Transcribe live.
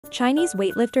Chinese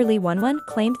weightlifter Li Wenwen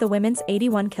claimed the women's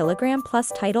 81 kg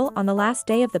plus title on the last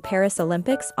day of the Paris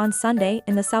Olympics on Sunday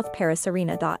in the South Paris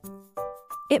Arena.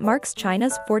 It marks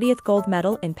China's 40th gold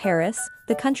medal in Paris,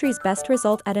 the country's best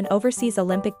result at an overseas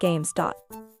Olympic Games.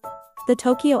 The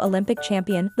Tokyo Olympic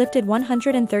champion lifted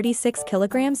 136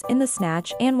 kilograms in the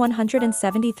snatch and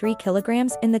 173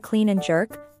 kilograms in the clean and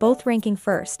jerk, both ranking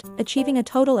first, achieving a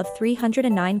total of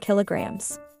 309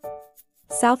 kilograms.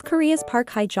 South Korea's Park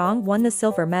Hae-jong won the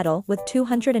silver medal with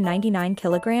 299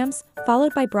 kilograms,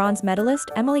 followed by bronze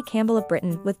medalist Emily Campbell of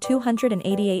Britain with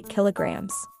 288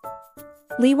 kilograms.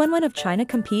 Li Wenwen of China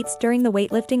competes during the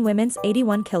weightlifting women's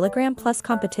 81 kg plus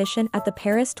competition at the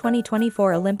Paris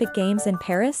 2024 Olympic Games in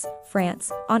Paris,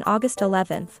 France, on August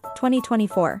 11,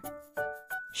 2024.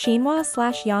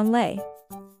 Xinhua/Yanglei.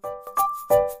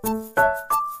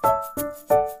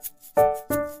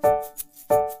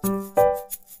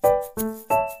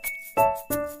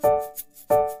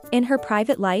 In her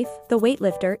private life, the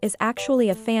weightlifter is actually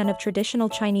a fan of traditional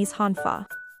Chinese Hanfa.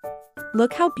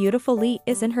 Look how beautiful Li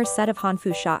is in her set of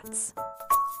Hanfu shots.